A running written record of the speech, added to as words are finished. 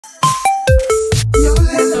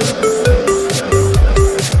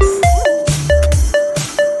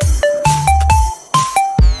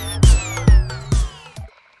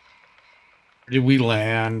Did we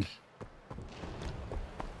land?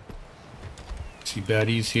 See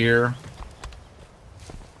Betty's here.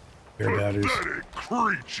 Here, Betty's.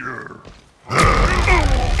 Creature. Not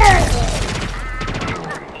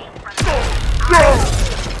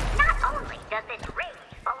only does this ring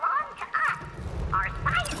belong to us, our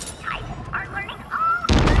science types are learning all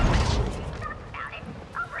stuff about it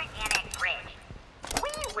over at Annex Ridge.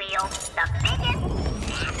 We wield the biggest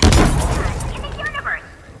in the universe,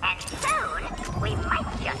 and soon we might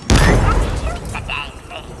just learn how to shoot the dang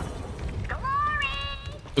thing. Glory!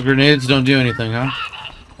 The grenades don't do anything, huh?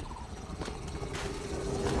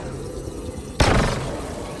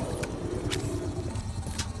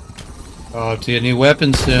 Oh, to get new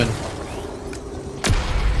weapons soon.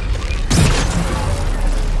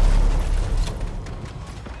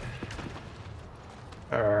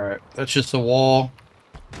 Alright, that's just a wall.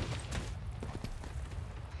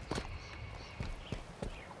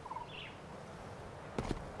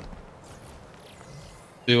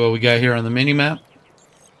 See what we got here on the mini map.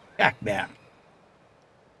 Back.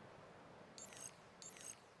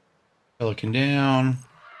 Looking down.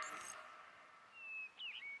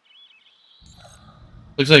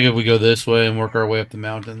 Looks like if we go this way and work our way up the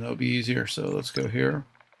mountain, that'll be easier. So let's go here.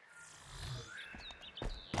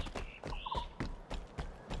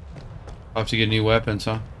 I'll have to get new weapons,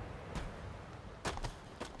 huh?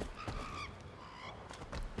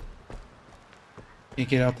 Can't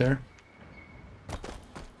get out there.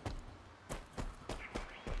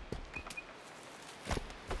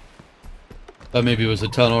 Thought maybe it was a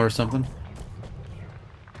tunnel or something.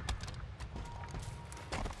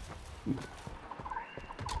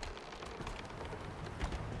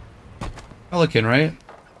 Pelican, right?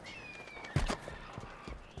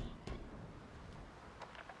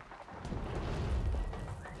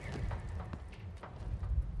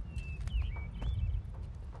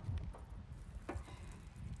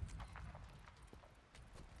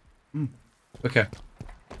 Okay.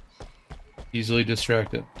 Easily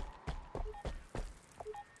distracted.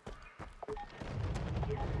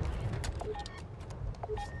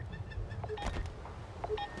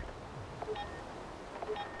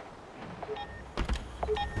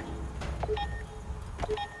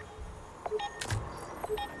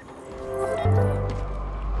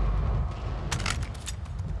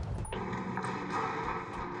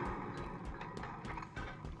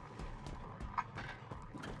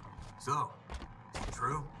 So, is it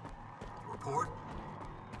true? Report?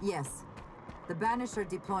 Yes. The Banished are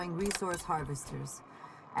deploying resource harvesters.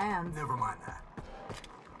 And... Never mind that.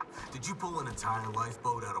 Did you pull an entire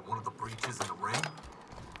lifeboat out of one of the breaches in the ring?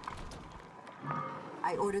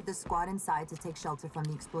 I ordered the squad inside to take shelter from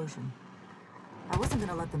the explosion. I wasn't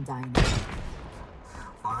gonna let them die in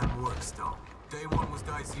Fine work, Stone. Day one was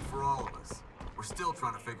dicey for all of us. We're still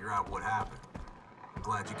trying to figure out what happened. I'm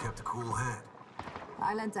glad you kept a cool head.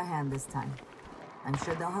 I lent a hand this time. I'm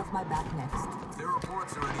sure they'll have my back next. If their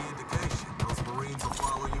reports are any indication, those Marines will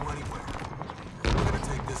follow you anywhere. If we're gonna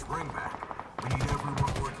take this ring back, we need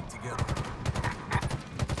everyone working together.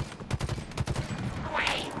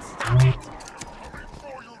 Wait! Stop it!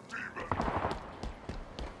 Before you demon.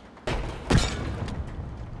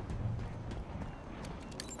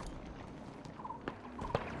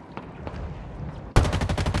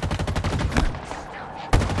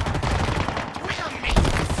 We'll make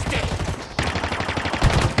mistakes!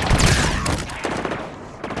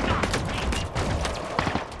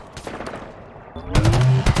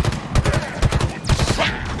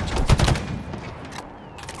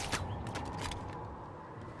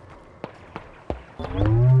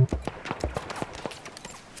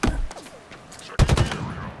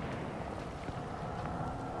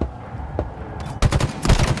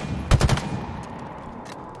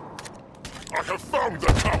 I have found the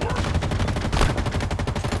tower!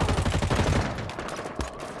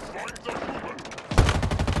 Find the human!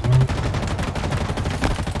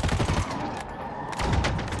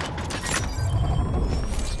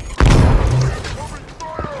 Incoming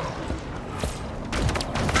fire!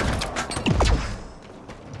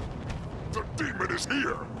 The demon is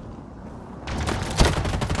here!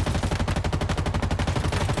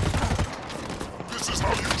 This is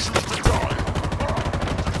how you choose to die!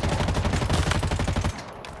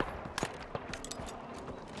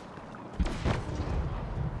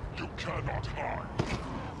 You cannot hide.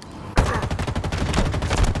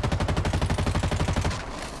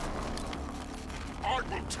 I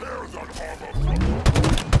will tear that armor from you.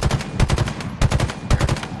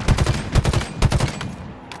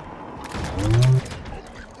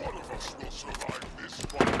 Only one of us will survive this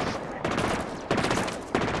fight.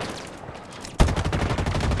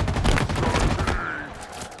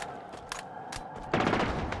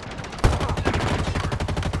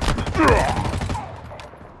 He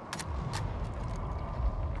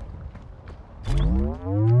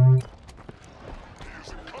is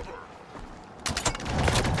in cover.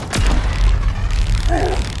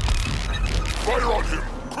 Fire on him!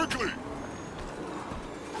 Quickly!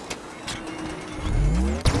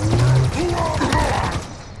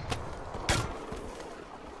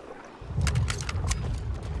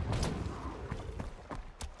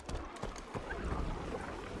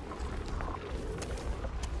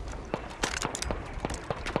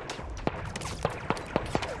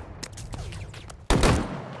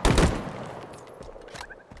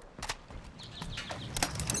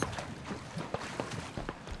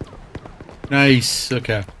 Nice.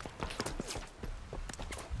 Okay.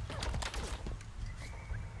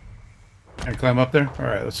 Can I climb up there? All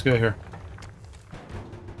right, let's go here.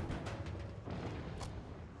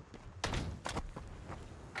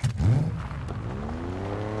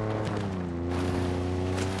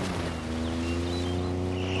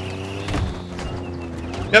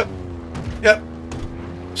 Yep. Yep.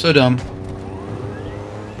 So dumb.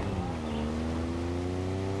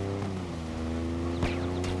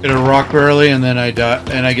 Hit a rock barely, and then I die,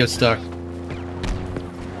 and I get stuck.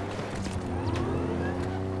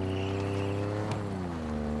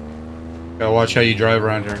 Gotta watch how you drive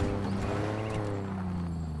around here.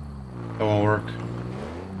 That won't work.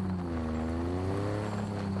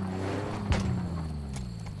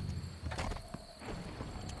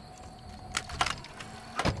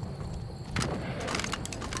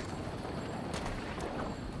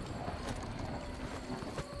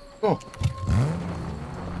 Cool.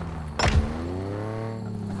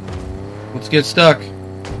 Let's get stuck.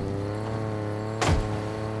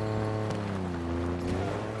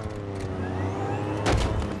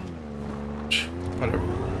 Whatever.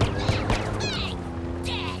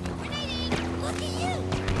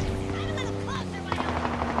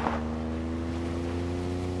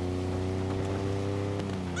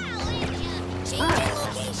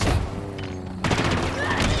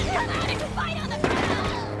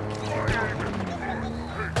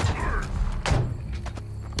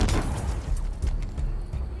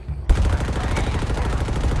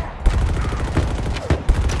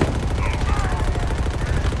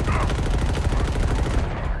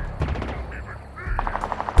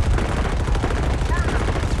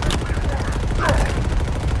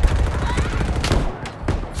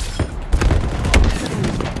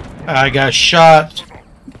 I got shot.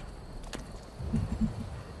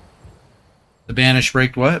 The banish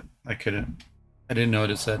break what? I couldn't. I didn't know what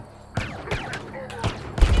it said.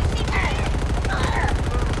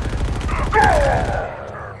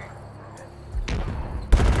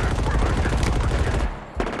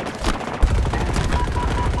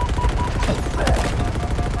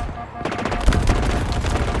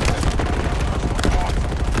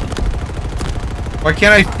 Why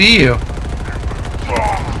can't I see you?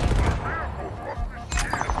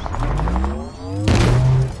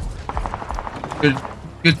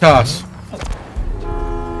 Good toss.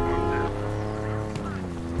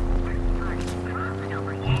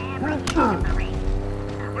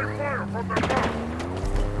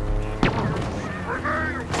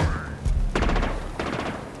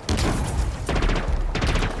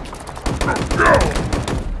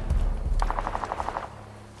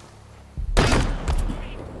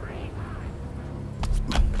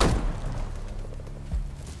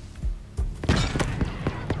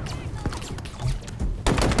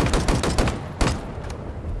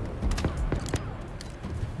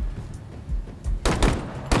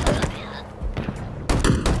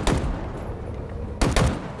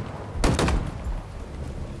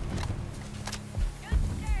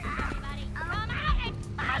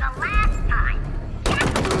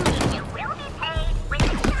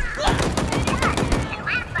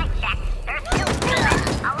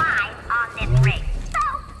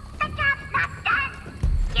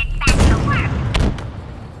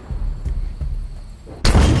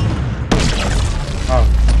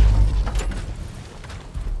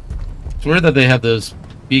 It's weird that they have those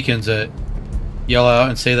beacons that yell out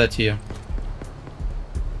and say that to you.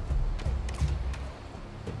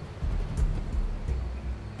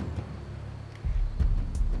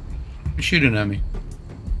 You're shooting at me.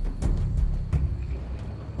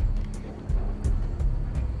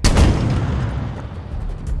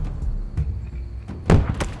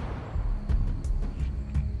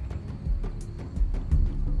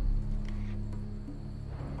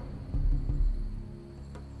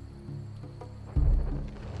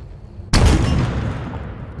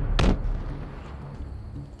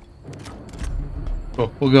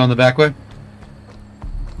 Cool. We'll go on the back way.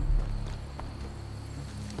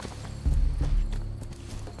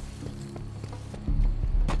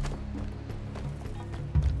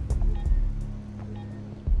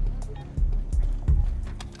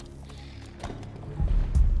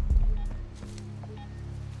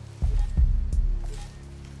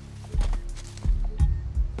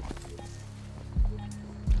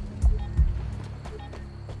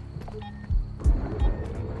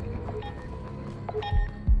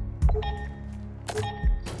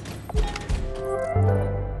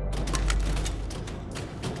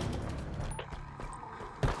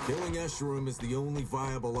 Killing Escherum is the only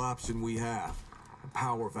viable option we have. A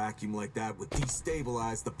power vacuum like that would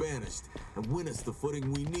destabilize the Banished and win us the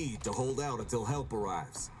footing we need to hold out until help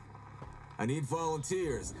arrives. I need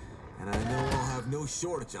volunteers, and I know I'll have no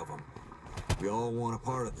shortage of them. We all want a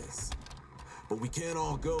part of this. But we can't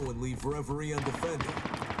all go and leave Reverie undefended.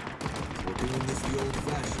 We're doing this the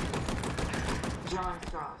old-fashioned way. John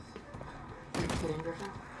Strauss. Are you kidding, Griffin?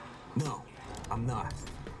 No, I'm not.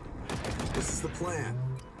 This is the plan.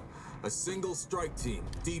 A single strike team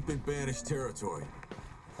deep in Banished territory.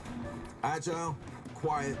 Agile,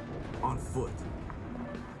 quiet, on foot.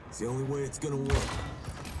 It's the only way it's gonna work.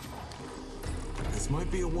 This might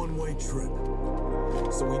be a one-way trip,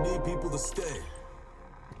 so we need people to stay.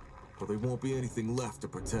 Or there won't be anything left to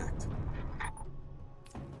protect.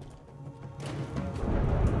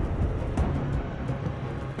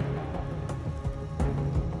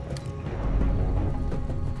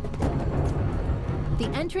 The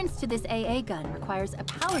entrance to this AA gun requires a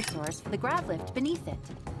power source for the grav lift beneath it.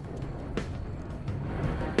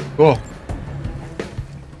 Cool.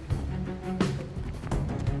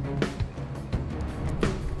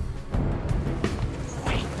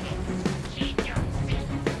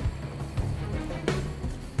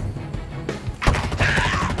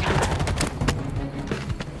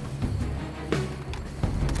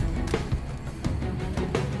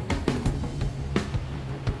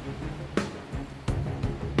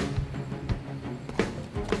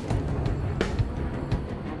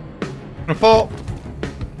 Gonna fall.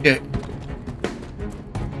 Okay.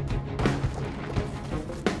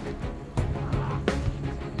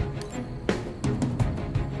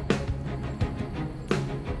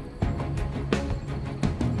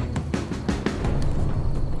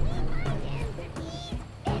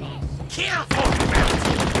 Careful!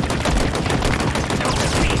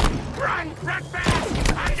 Run! Run fast!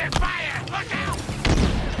 Under fire! Look out!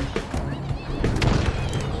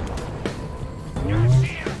 You're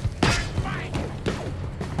here! Fight!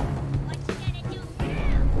 What you gonna do now?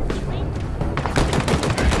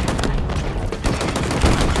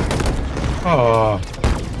 Oh,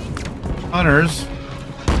 hunters.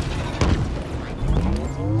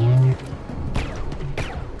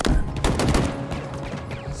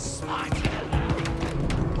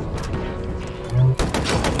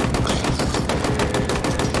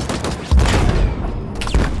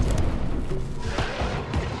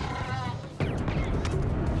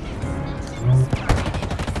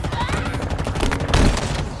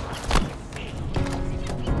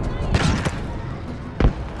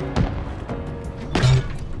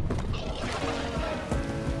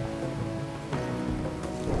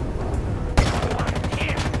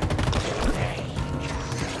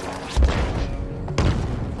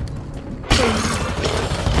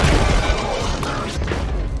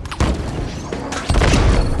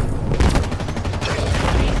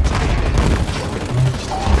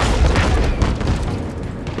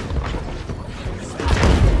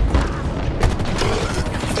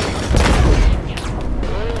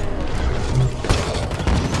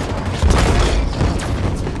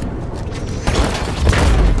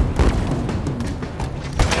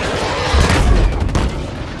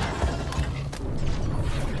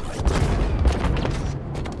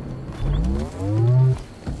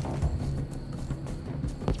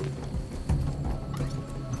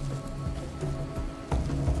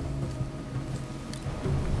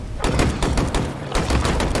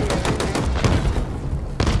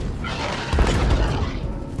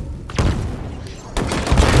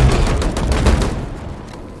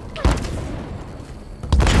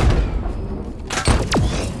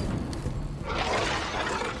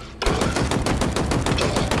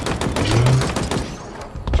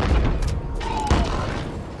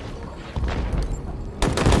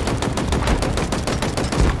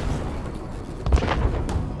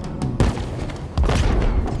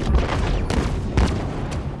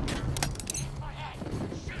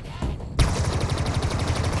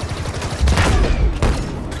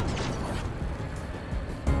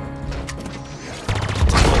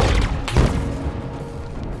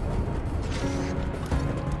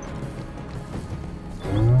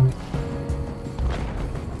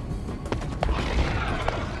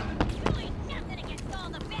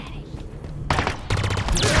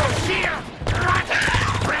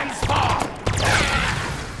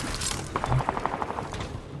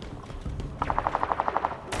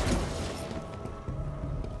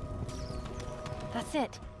 That's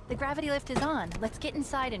it. The gravity lift is on. Let's get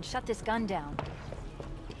inside and shut this gun down.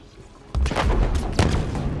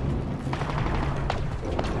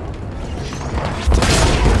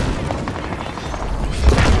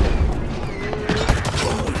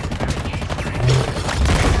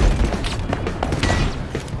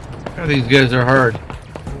 These guys are hard.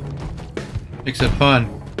 Makes it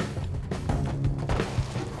fun.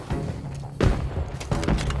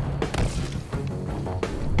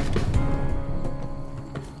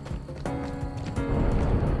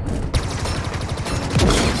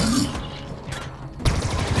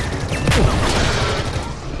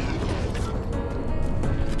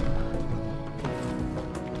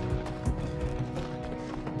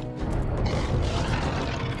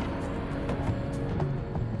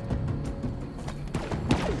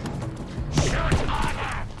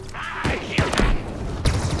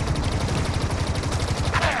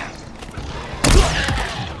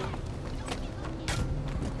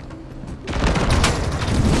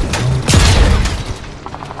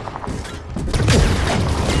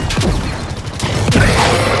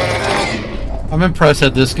 I'm impressed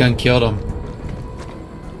that this gun killed him.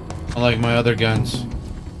 Unlike my other guns.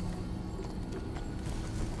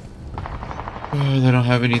 They don't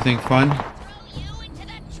have anything fun. Throw you into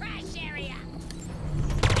the trash area.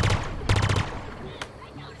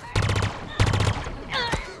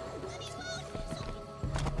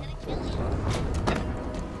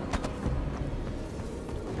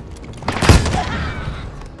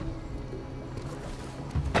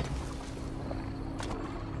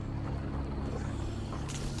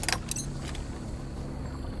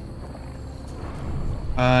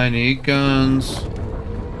 I need guns.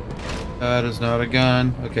 That is not a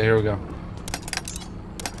gun. Okay, here we go.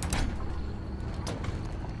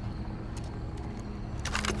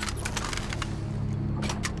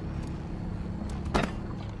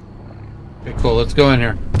 Okay, cool. Let's go in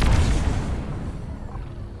here.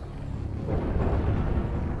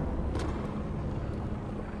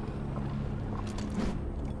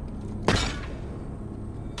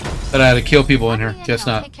 But I had to kill people in here. Guess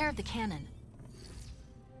I'll not. take care of the cannon.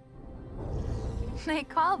 They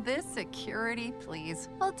call this security, please.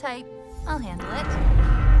 Hold tight. I'll handle it.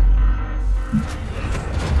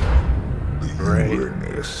 The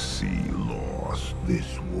UNSC lost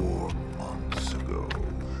this war months ago.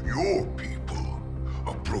 Your people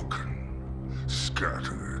are broken,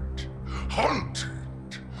 scattered, hunted,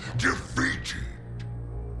 defeated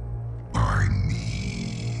by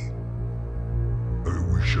me.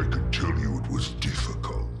 I wish I could tell you it was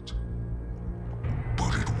difficult,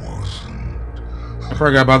 but it wasn't. I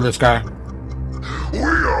forgot about this guy. We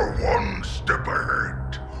are one step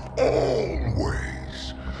ahead,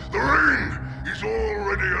 always. The ring is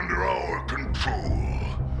already under our control.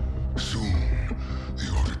 Soon, the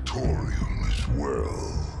auditorium as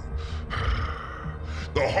well.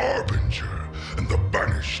 The Harbinger and the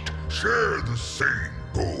Banished share the same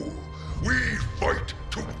goal. We fight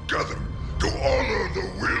together to honor the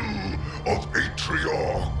will of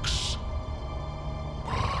Atriarchs.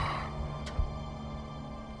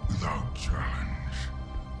 Without challenge,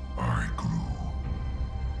 I grew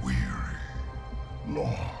weary,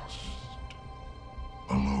 lost,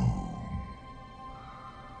 alone.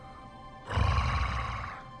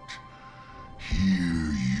 But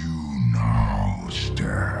here you now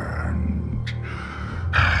stand.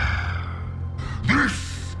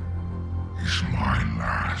 This is my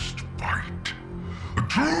last fight. A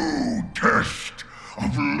true test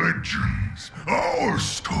of legends. Our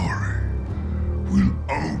story will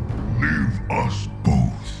outlive us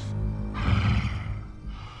both.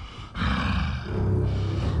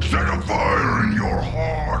 Set a fire in your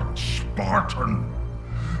heart, Spartan.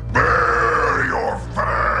 Bare your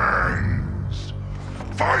fangs.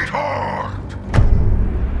 Fight hard.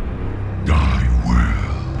 Die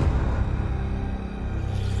well.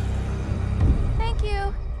 Thank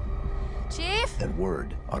you. Chief? That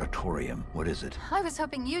word, auditorium, what is it? I was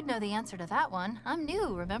hoping you'd know the answer to that one. I'm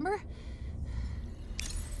new, remember?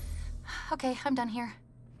 Okay, I'm done here.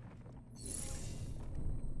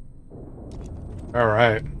 All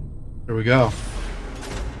right. Here we go.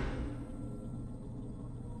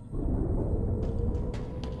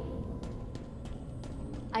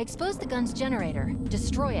 I exposed the gun's generator.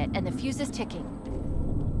 Destroy it, and the fuse is ticking.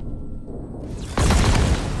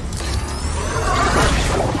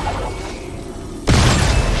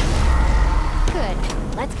 Good.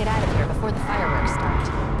 Let's get out of here before the fireworks start.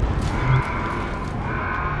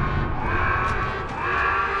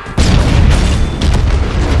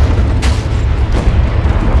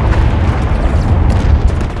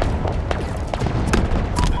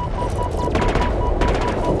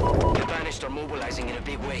 Mobilizing in a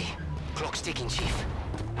big way. Clock's ticking, Chief.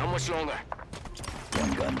 How much longer?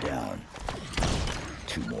 One gun down.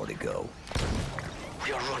 2 more to go.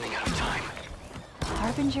 We are running out of time.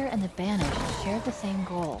 Harbinger and the Banished share the same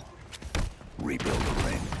goal. Rebuild the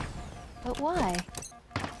ring. But why?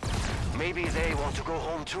 Maybe they want to go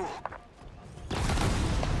home too.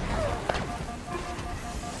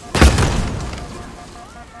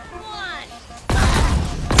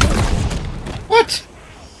 What?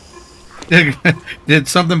 Did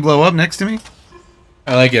something blow up next to me?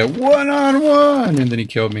 I like it. 1-on-1! And then he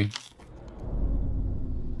killed me.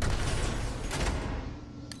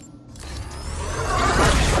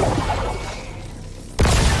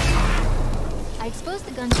 I exposed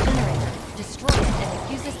the gun's generator, destroy it, and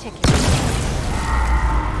defuse this ticket.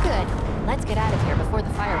 Good. Let's get out of here before the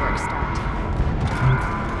fireworks start.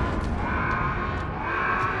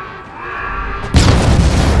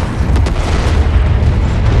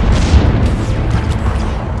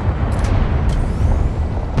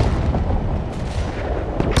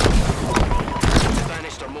 The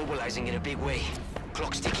Banished are mobilizing in a big way.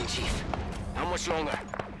 Clock's ticking, Chief. How much longer?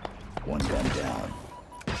 One gun down.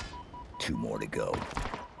 2 more to go.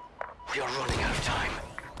 We are running out of time.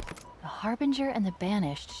 The Harbinger and the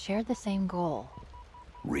Banished shared the same goal.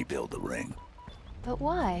 Rebuild the ring. But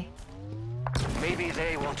why? Maybe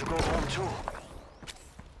they want to go home too.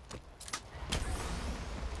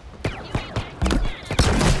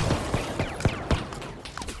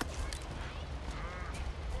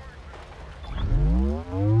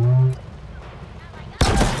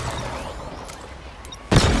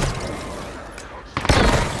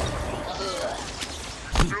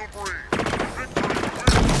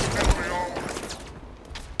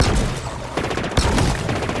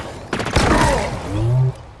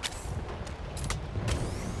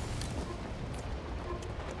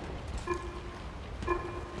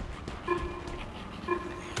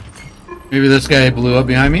 Maybe this guy blew up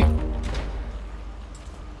behind me?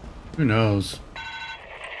 Who knows?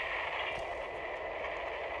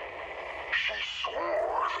 She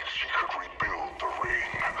swore that she could rebuild the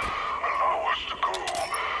ring, allow us to go,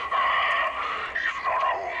 if not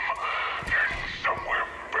home, then somewhere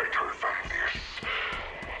better than this.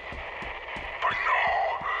 But no,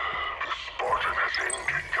 the Spartan has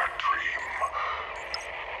ended that dream.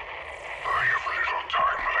 I have little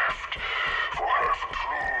time left for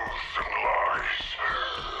half-truths and lies.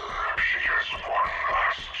 She has one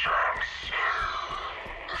last chance.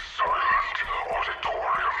 The silent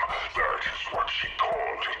auditorium, that is what she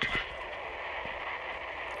called it.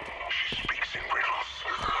 She speaks in riddles,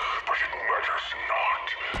 but it matters not.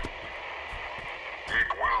 It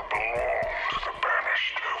will belong to the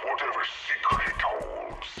Banished, whatever secret it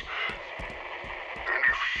holds. And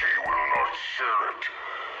if she will not share it,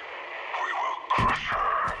 we will crush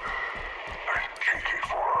her and take it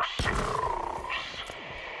for ourselves.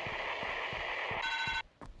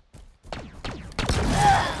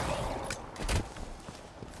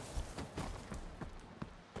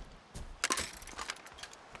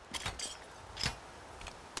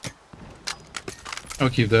 I'll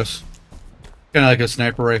keep this. Kind of like a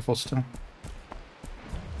sniper rifle still.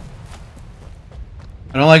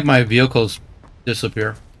 I don't like my vehicles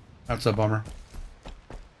disappear. That's a bummer.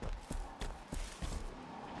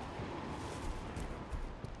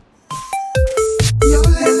 Yo,